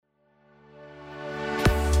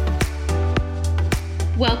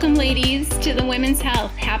Welcome, ladies, to the Women's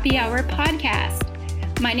Health Happy Hour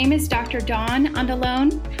podcast. My name is Dr. Dawn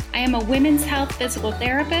Andalone. I am a women's health physical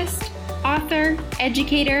therapist, author,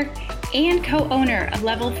 educator, and co-owner of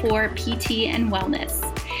Level 4 PT and Wellness.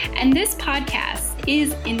 And this podcast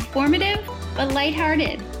is informative but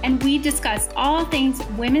lighthearted, and we discuss all things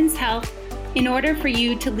women's health in order for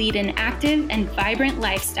you to lead an active and vibrant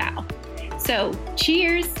lifestyle. So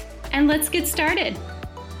cheers, and let's get started.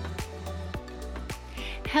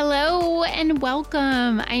 Hello and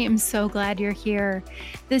welcome. I am so glad you're here.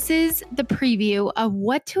 This is the preview of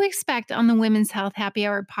what to expect on the Women's Health Happy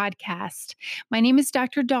Hour podcast. My name is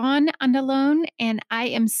Dr. Dawn Andalone, and I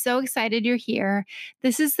am so excited you're here.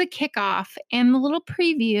 This is the kickoff and the little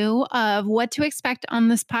preview of what to expect on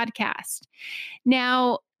this podcast.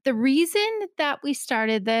 Now, the reason that we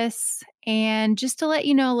started this, and just to let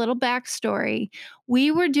you know a little backstory, we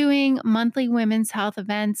were doing monthly women's health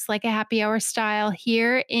events like a happy hour style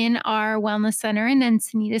here in our wellness center in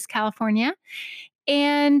Encinitas, California.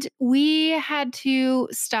 And we had to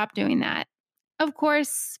stop doing that. Of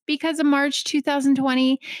course, because of March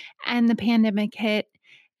 2020 and the pandemic hit.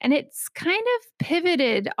 And it's kind of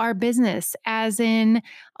pivoted our business, as in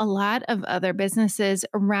a lot of other businesses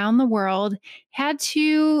around the world had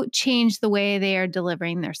to change the way they are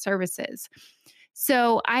delivering their services.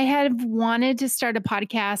 So I had wanted to start a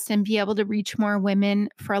podcast and be able to reach more women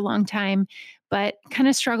for a long time, but kind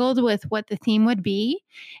of struggled with what the theme would be.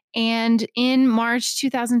 And in March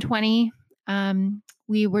 2020,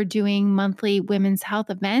 we were doing monthly women's health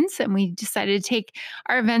events, and we decided to take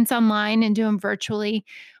our events online and do them virtually.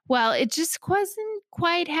 Well, it just wasn't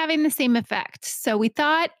quite having the same effect. So we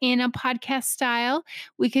thought in a podcast style,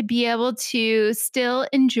 we could be able to still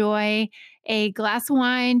enjoy a glass of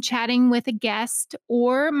wine, chatting with a guest,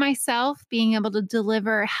 or myself being able to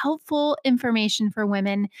deliver helpful information for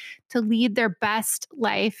women to lead their best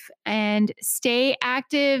life and stay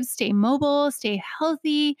active, stay mobile, stay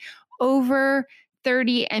healthy over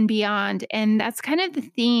 30 and beyond. And that's kind of the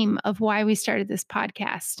theme of why we started this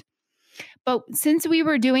podcast. But since we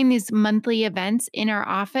were doing these monthly events in our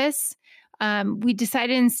office, we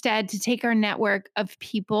decided instead to take our network of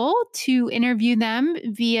people to interview them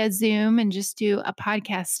via Zoom and just do a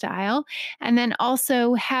podcast style. And then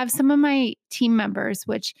also have some of my team members,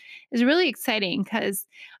 which is really exciting because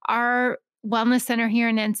our wellness center here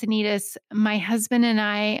in Encinitas, my husband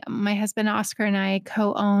Oscar and I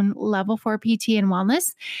co-own Level 4 PT and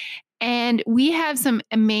Wellness. And we have some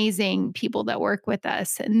amazing people that work with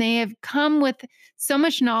us, and they have come with so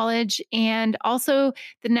much knowledge, and also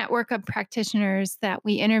the network of practitioners that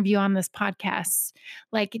we interview on this podcast,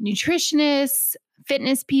 like nutritionists,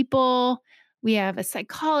 fitness people. We have a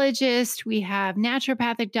psychologist, we have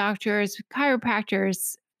naturopathic doctors,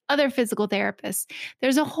 chiropractors, other physical therapists.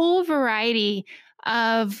 There's a whole variety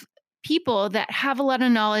of people that have a lot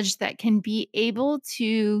of knowledge that can be able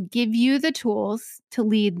to give you the tools to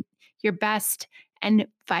lead your best and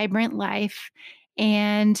vibrant life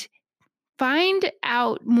and find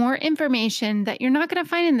out more information that you're not going to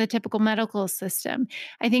find in the typical medical system.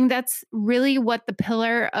 I think that's really what the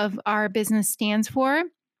pillar of our business stands for.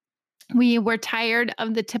 We were tired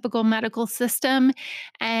of the typical medical system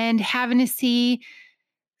and having to see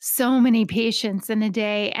so many patients in a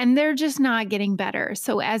day, and they're just not getting better.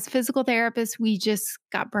 So as physical therapists, we just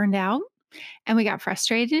got burned out and we got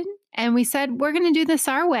frustrated, and we said, we're going to do this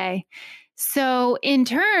our way. So in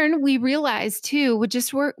turn, we realized too, with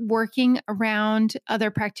just working around other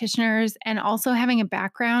practitioners and also having a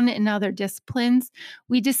background in other disciplines,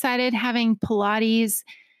 we decided having Pilates,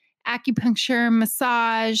 acupuncture,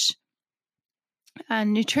 massage,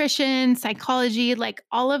 nutrition, psychology, like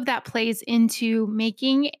all of that plays into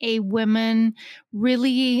making a woman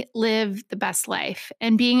really live the best life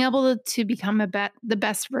and being able to become the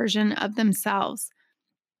best version of themselves.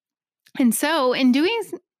 And so in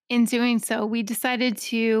doing so, we decided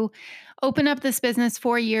to open up this business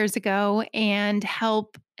 4 years ago and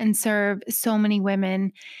help and serve so many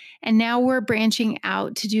women. And now we're branching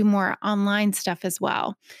out to do more online stuff as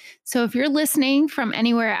well. So if you're listening from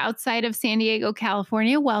anywhere outside of San Diego,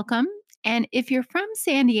 California, welcome. And if you're from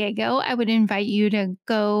San Diego, I would invite you to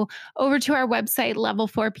go over to our website,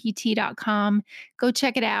 level4pt.com. Go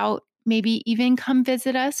check it out. Maybe even come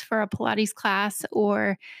visit us for a Pilates class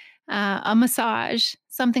or a massage,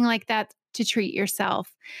 something like that to treat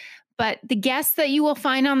yourself. But the guests that you will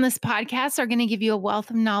find on this podcast are going to give you a wealth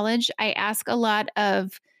of knowledge. I ask a lot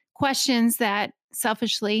of questions that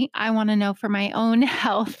selfishly I want to know for my own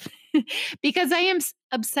health because I am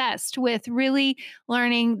obsessed with really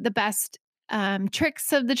learning the best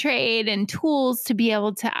tricks of the trade and tools to be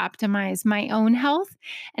able to optimize my own health.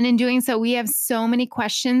 And in doing so, we have so many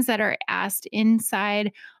questions that are asked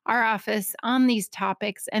inside our office on these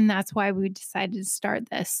topics. And that's why we decided to start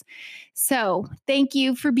this. So thank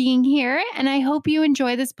you for being here. And I hope you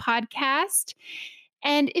enjoy this podcast.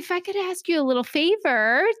 And if I could ask you a little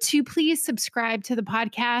favor to please subscribe to the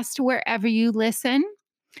podcast wherever you listen.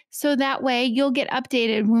 So that way you'll get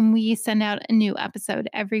updated when we send out a new episode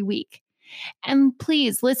every week. And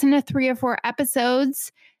please listen to 3 or 4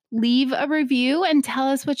 episodes, leave a review and tell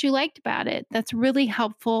us what you liked about it. That's really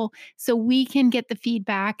helpful so we can get the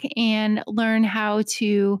feedback and learn how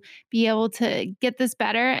to be able to get this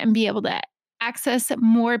better and be able to access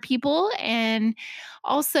more people and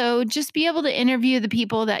also just be able to interview the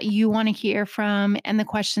people that you want to hear from and the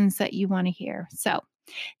questions that you want to hear. So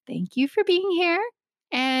thank you for being here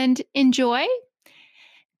and enjoy.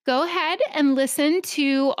 Go ahead and listen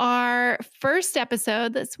to our first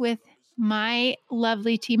episode that's with my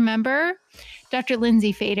lovely team member, Dr.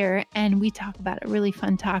 Lindsay Fader, and we talk about a really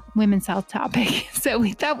fun women's health topic. So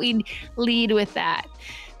we thought we'd lead with that.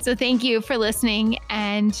 So thank you for listening,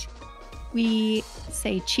 and we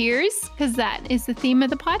say cheers because that is the theme of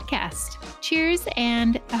the podcast. Cheers,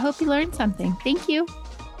 and I hope you learned something. Thank you.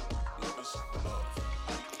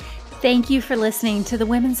 Thank you for listening to the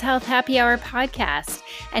Women's Health Happy Hour podcast.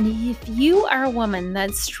 And if you are a woman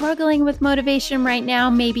that's struggling with motivation right now,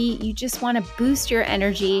 maybe you just want to boost your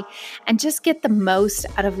energy and just get the most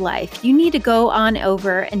out of life, you need to go on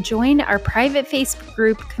over and join our private Facebook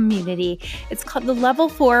group community. It's called the Level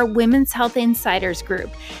 4 Women's Health Insiders Group.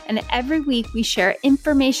 And every week we share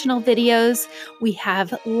informational videos. We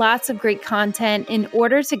have lots of great content in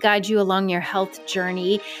order to guide you along your health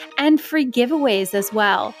journey and free giveaways as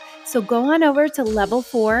well. So go on over to Level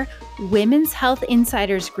 4 Women's Health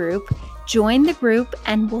Insiders Group, join the group,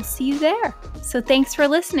 and we'll see you there. So thanks for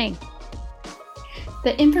listening.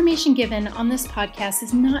 The information given on this podcast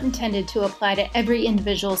is not intended to apply to every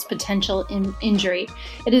individual's potential injury.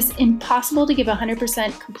 It is impossible to give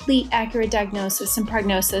 100% complete accurate diagnosis and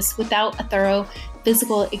prognosis without a thorough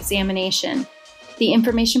physical examination. The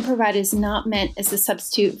information provided is not meant as a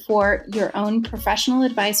substitute for your own professional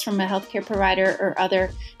advice from a healthcare provider or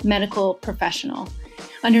other medical professional.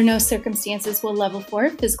 Under no circumstances will Level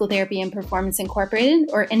 4 Physical Therapy and Performance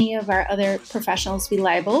Incorporated or any of our other professionals be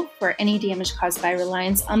liable for any damage caused by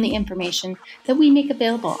reliance on the information that we make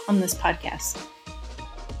available on this podcast.